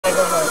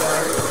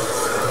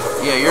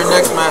Yeah, your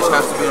next match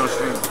has to be on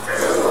stream.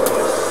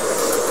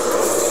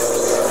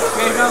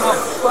 Okay, now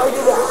fight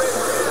it out.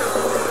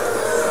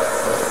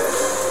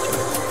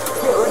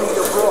 Get ready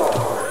to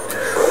brawl.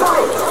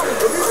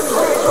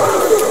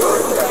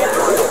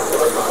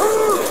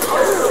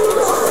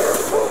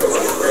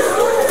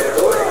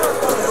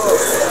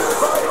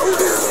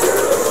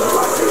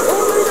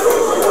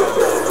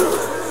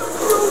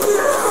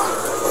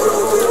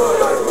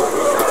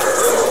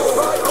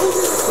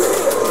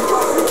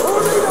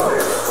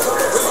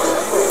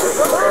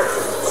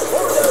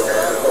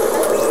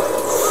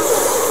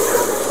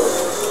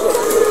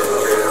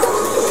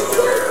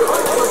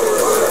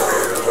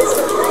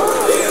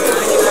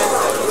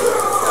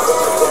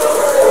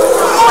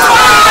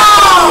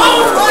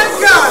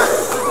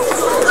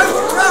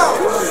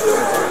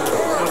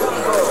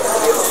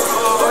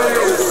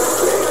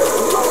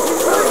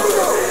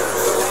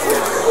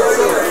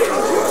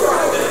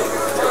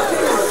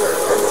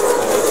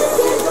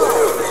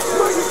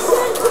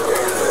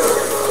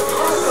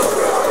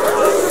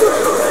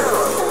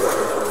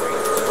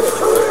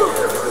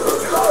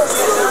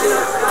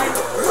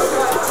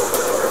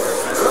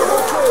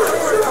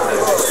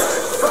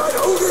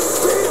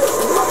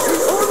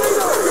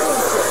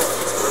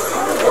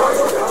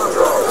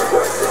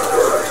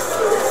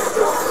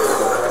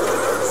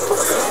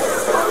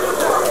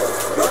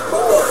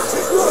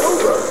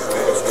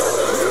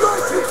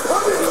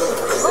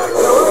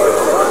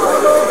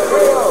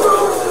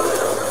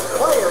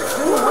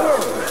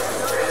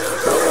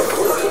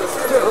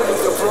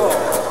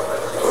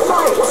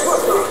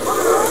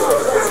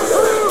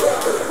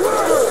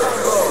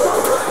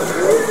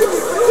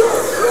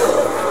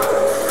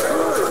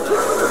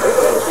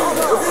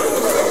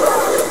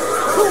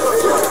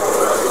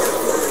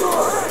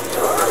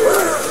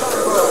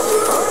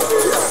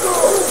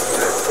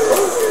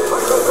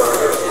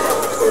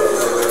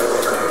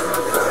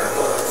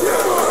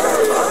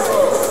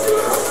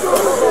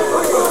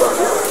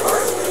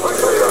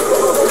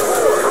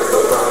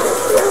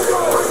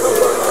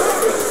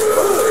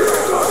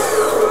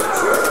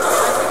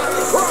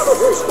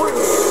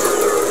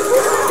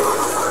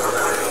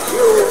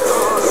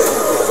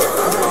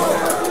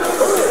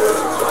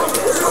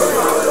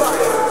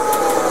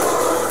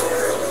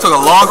 Took a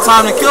long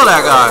time to kill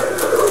that guy.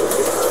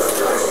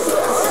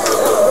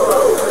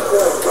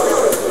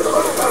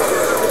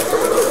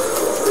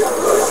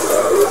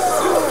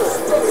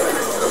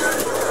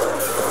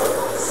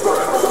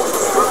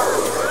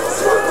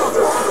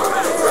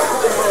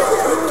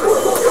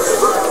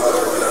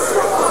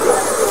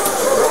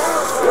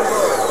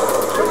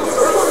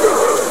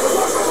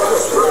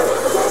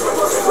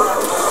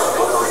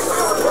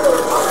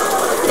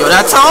 Yo,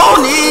 that's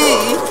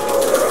Tony!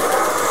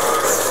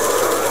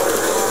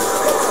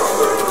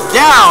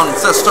 Down,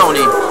 says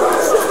Tony.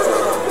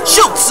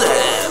 Shoots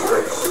him!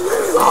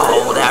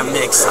 Oh, that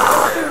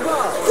mix-up.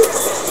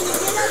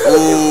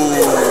 Ooh.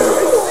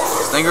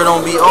 Stinger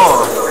don't beat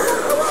off.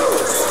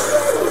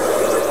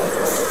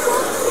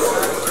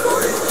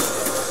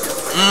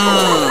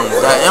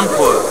 That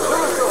input.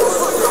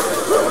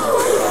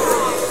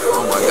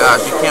 Oh my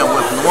gosh, you can't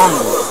whip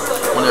normal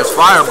when there's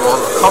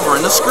fireballs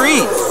covering the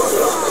screen.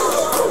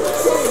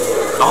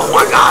 Oh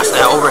my gosh,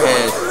 that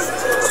overhead.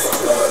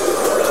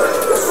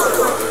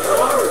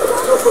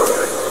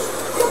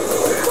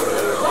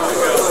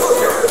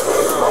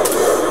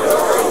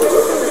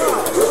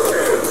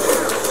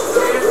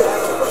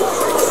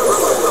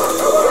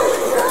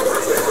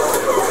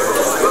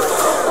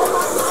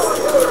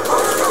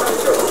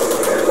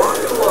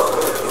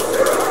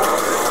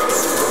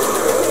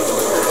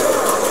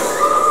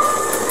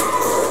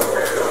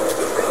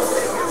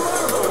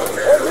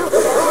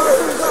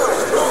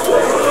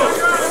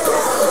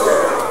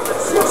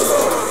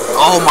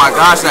 Oh my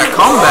gosh, that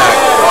comeback.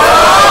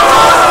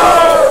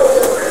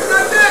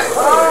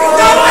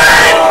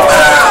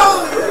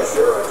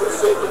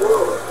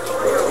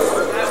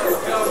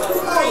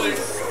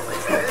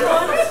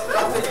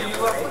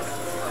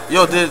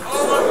 Yo, did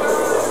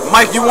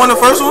Mike, you won the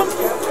first one?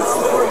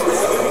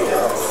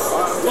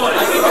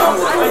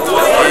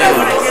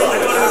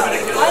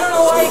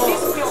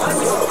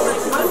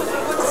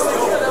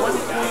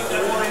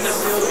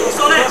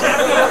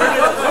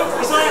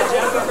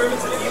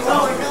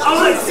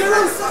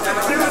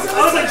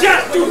 I was like,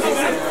 Jack, dude!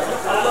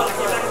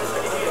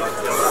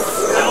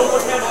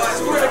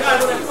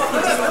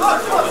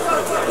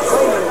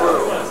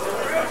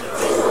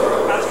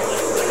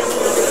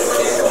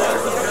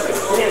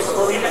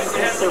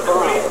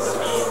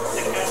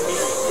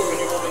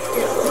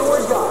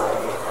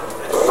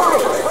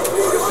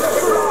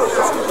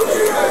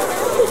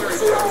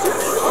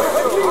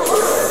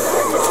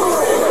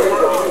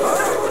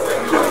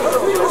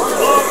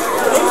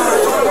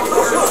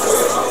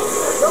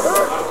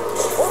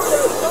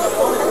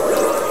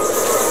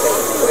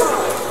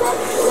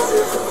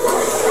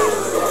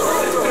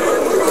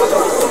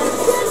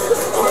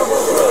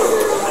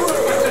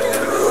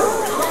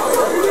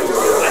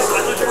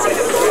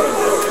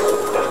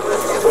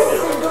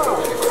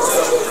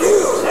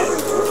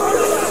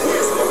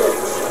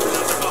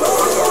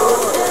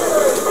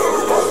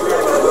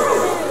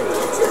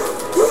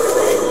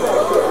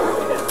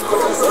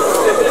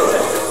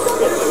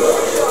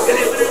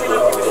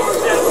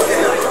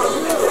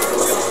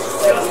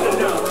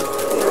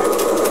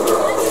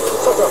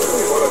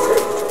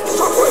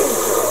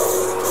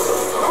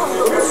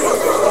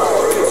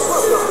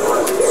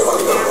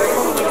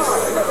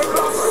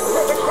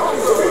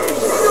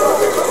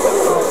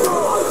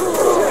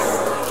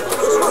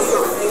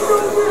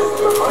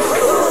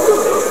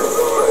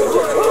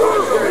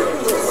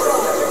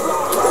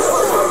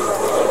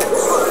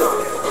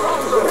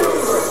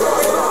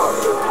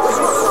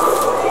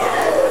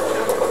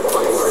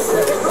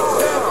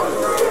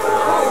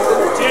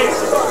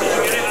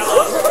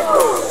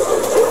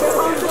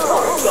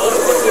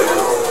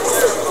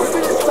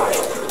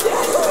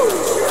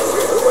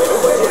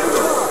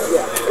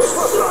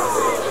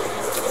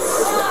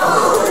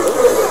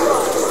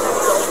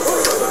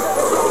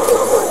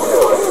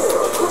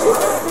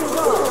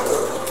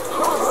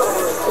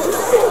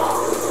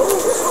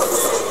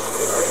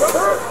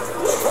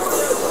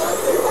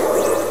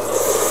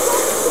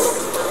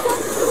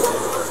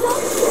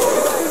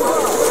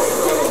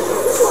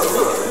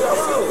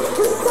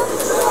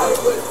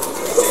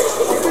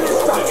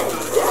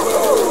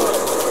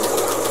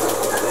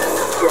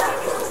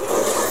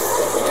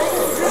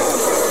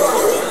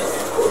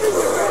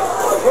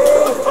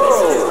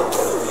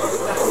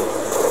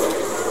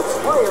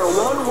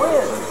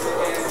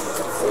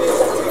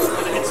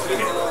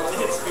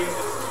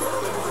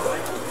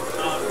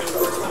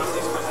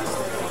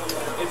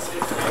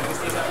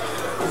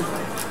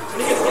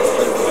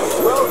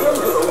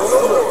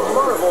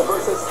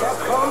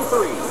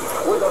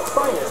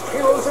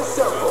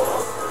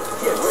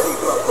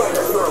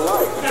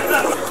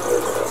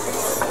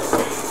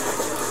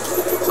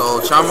 So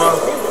Chama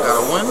got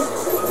a win.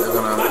 They're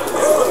gonna.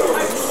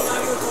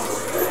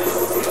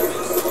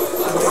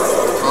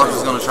 Flubbs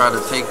is gonna try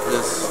to take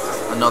this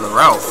another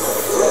route.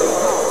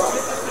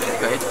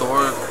 Okay,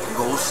 Thor,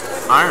 Ghost,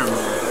 Iron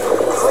Man.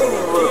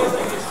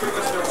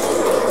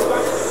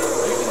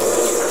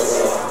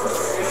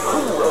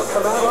 Who will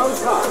come out on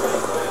top?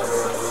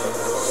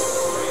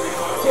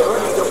 Get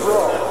ready to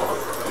brawl.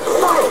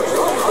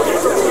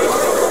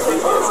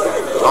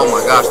 Oh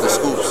my gosh, the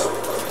scoops.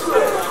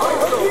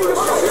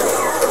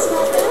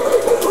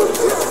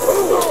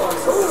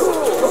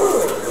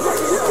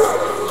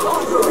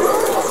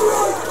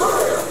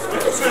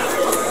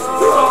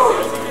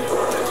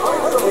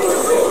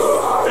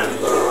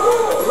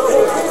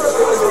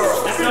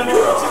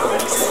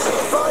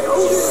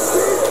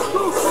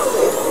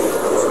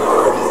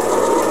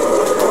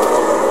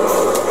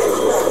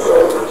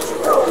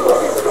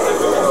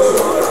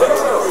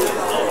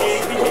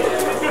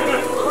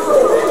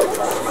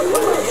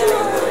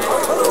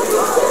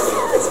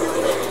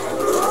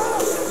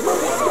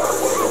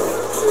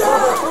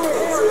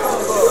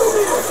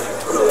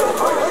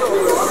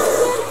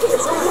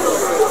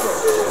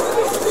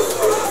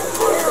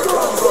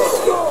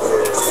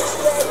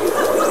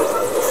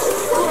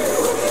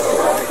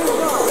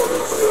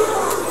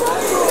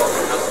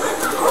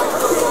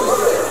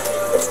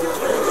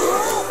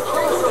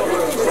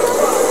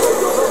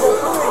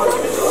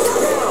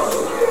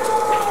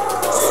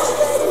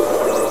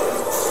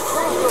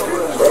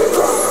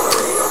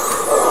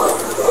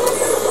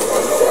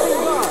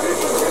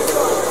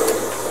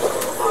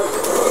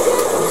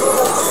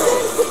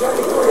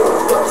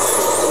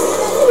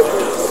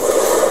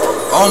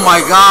 Oh my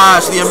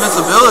gosh, the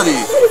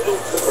invincibility.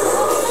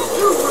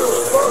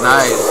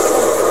 Nice.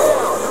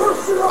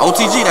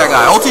 OTG that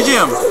guy. OTG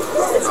him.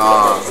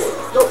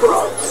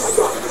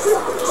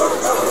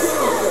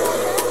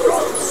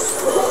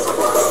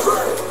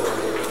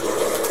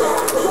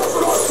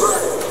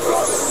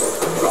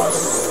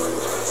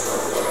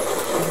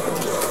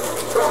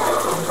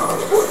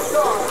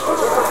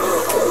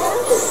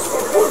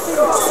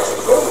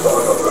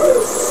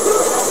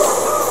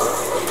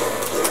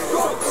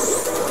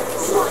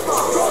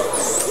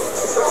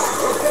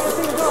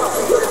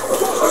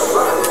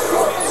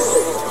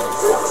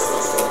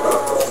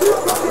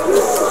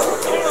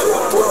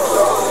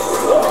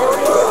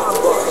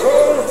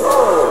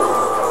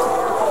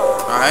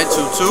 Alright,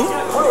 2-2.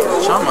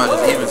 Chama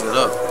just evens it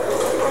up.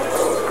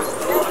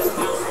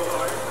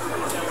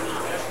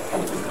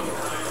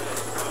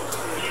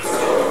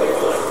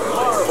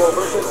 Marvel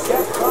versus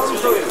Capcom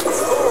 3.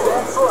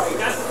 That's right.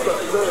 The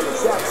third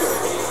chapter.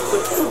 The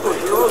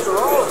superheroes are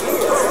all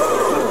here.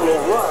 Who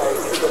will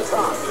rise to the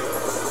top?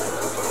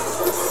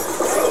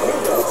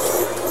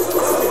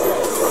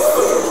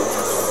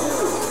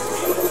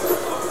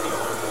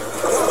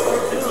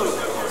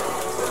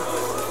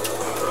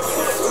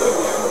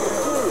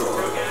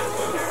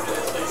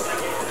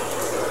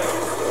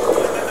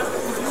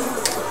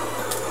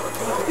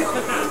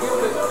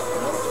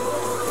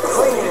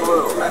 Cleaning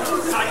room.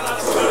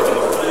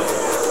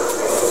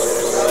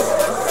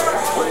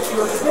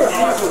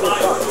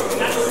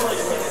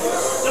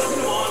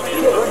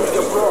 Get ready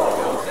to brawl.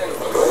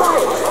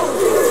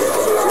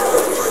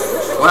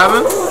 What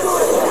happened?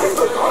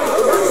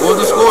 What was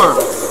the score?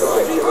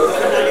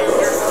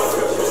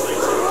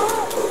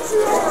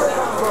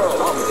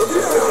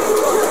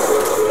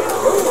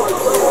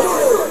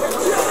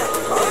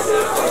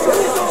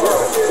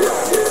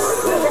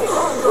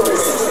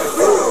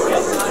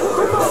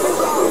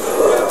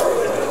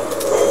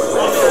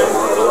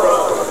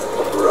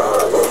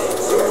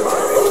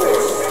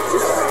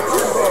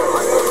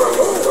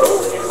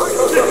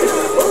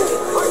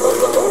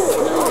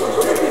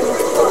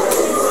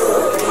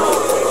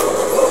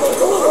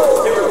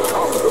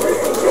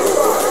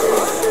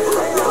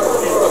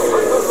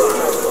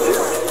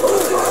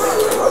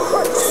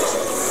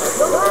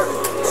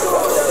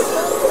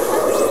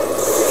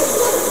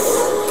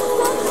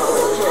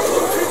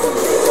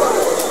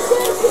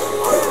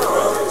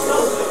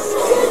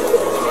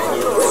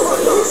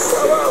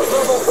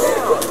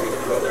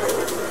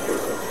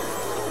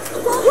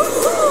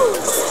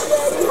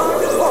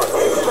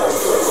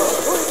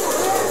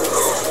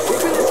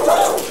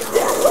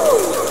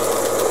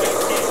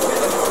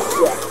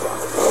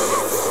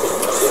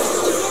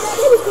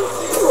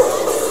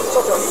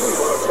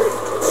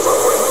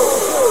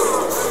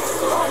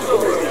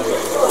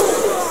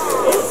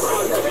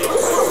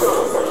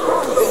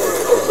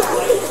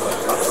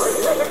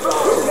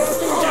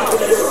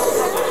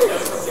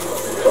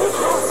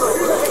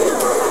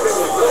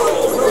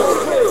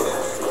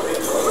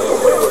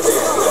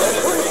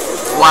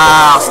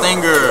 Wow,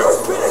 Stinger.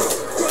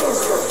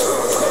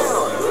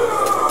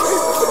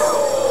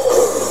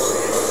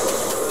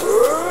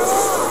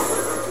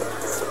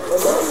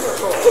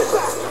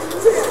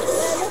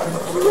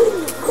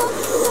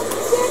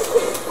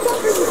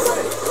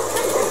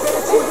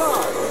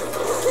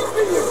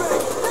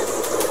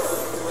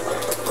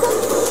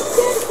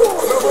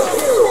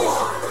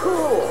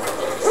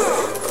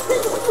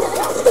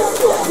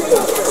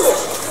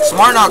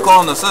 Smart not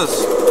calling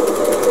assist.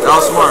 That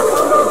was smart.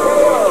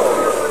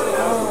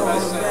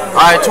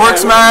 Alright, Twerk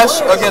Smash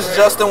against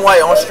Justin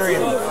White on stream.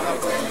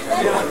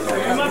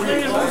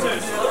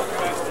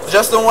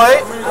 Justin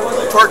White,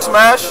 Twerk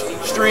Smash,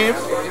 stream.